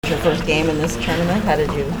your first game in this tournament. How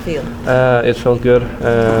did you feel? It felt good.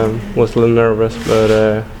 Was a little nervous,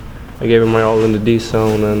 but I gave it my all in the D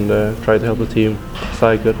zone and tried to help the team as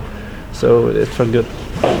I could. So it felt good.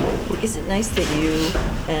 Is it nice that you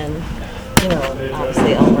and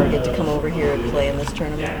obviously Elmer get to come over here and play in this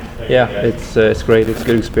tournament? Yeah, it's great. It's a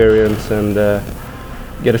good experience and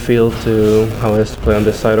get a feel to how it is to play on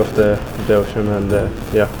this side of the ocean. And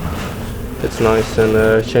yeah, it's nice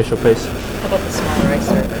and change of pace. How about the smaller ice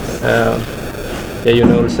surface? Yeah, you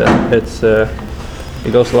notice that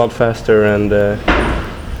it goes a lot faster and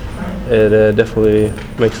it definitely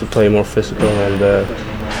makes the play more physical and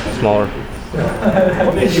smaller.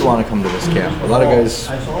 What made you want to come to this camp? A lot of guys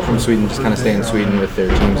from Sweden just kind of stay in Sweden with their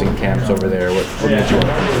teams and camps over there. What made you want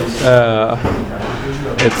to come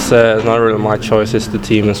to this? It's not really my choice. It's the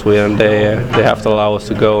team in Sweden. They have to allow us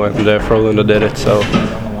to go, and Frölunda did it. So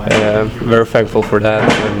very thankful for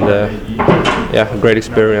that, and yeah, great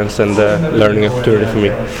experience and learning opportunity for me.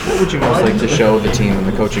 What would you most like to show the team and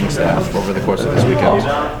the coaching staff over the course of this weekend?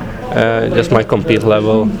 Just my compete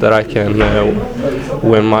level, that I can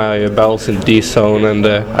win my battles in D zone and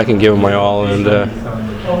I can give it my all and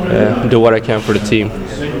do what I can for the team.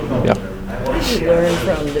 Yeah. What did you learn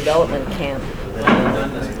from development camp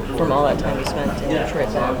from all that time you spent in Detroit?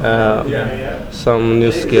 Some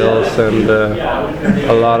new skills and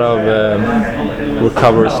a lot of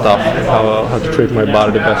recovery stuff, how to treat my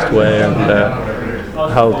body the best way and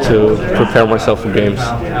how to prepare myself for games.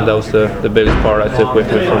 And that was the biggest part I took with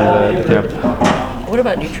me from the camp. What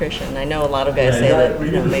about nutrition? I know a lot of guys say that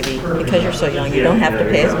maybe because you're so young you don't have to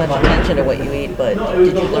pay as much attention to what you eat, but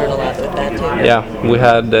did you learn a lot with that too? Yeah, we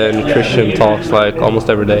had nutrition talks like almost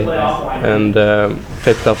every day and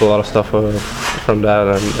picked up a lot of stuff from that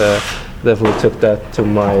and definitely took that to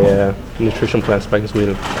my nutrition plans back in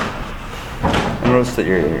Sweden. I noticed that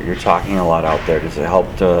you're talking a lot out there. Does it help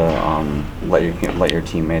to let your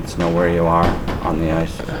teammates know where you are on the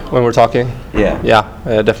ice? When we're talking? Yeah.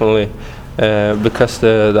 Yeah, definitely. Because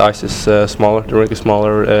the ice is smaller, the rink is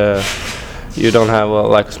smaller. You don't have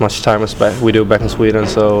like as much time as we do back in Sweden.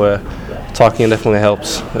 So talking definitely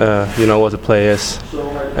helps. You know what the play is,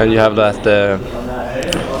 and you have that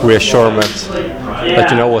reassurance that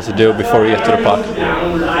you know what to do before you get to the puck.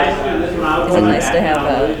 Is it nice to have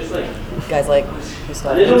guys like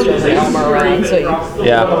Gustav Berglund and Elmer around, so you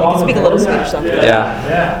can speak a little Swedish sometimes?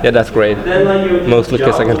 Yeah, that's great. Mostly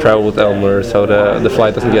because I can travel with Elmer, so the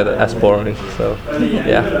flight doesn't get as boring. So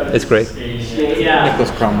yeah, it's great.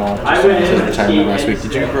 Nicholas Cromwell just went to retirement last week.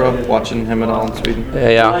 Did you grow up watching him at all in Sweden?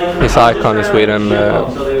 Yeah, he's an icon in Sweden.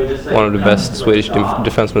 One of the best Swedish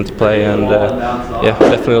defensemen to play, and yeah,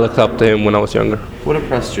 definitely looked up to him when I was younger. What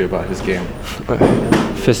impressed you about his game?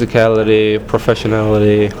 Physicality,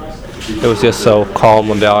 professionality. It was just so calm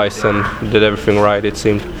on the ice and did everything right, it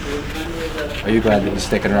seemed. Are you glad that he's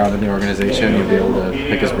sticking around in the organization? You'll be able to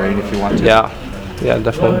pick his brain if you want to? Yeah,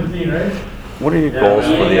 definitely. What are your goals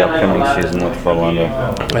for the upcoming season with Frölunda?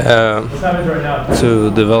 To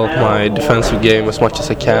develop my defensive game as much as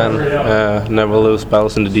I can, never lose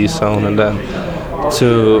battles in the D zone, and then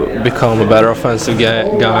to become a better offensive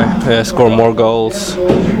guy, score more goals,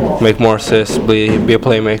 make more assists, be a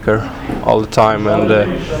playmaker all the time, and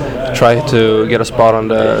try to get a spot on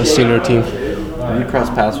the senior team. Have you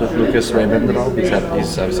crossed paths with Lucas Raymond at all? He's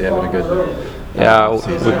obviously having a good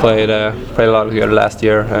we played a lot together last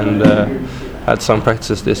year and had some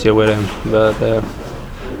practices this year with him, but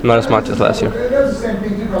not as much as last year.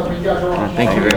 Thank you very much.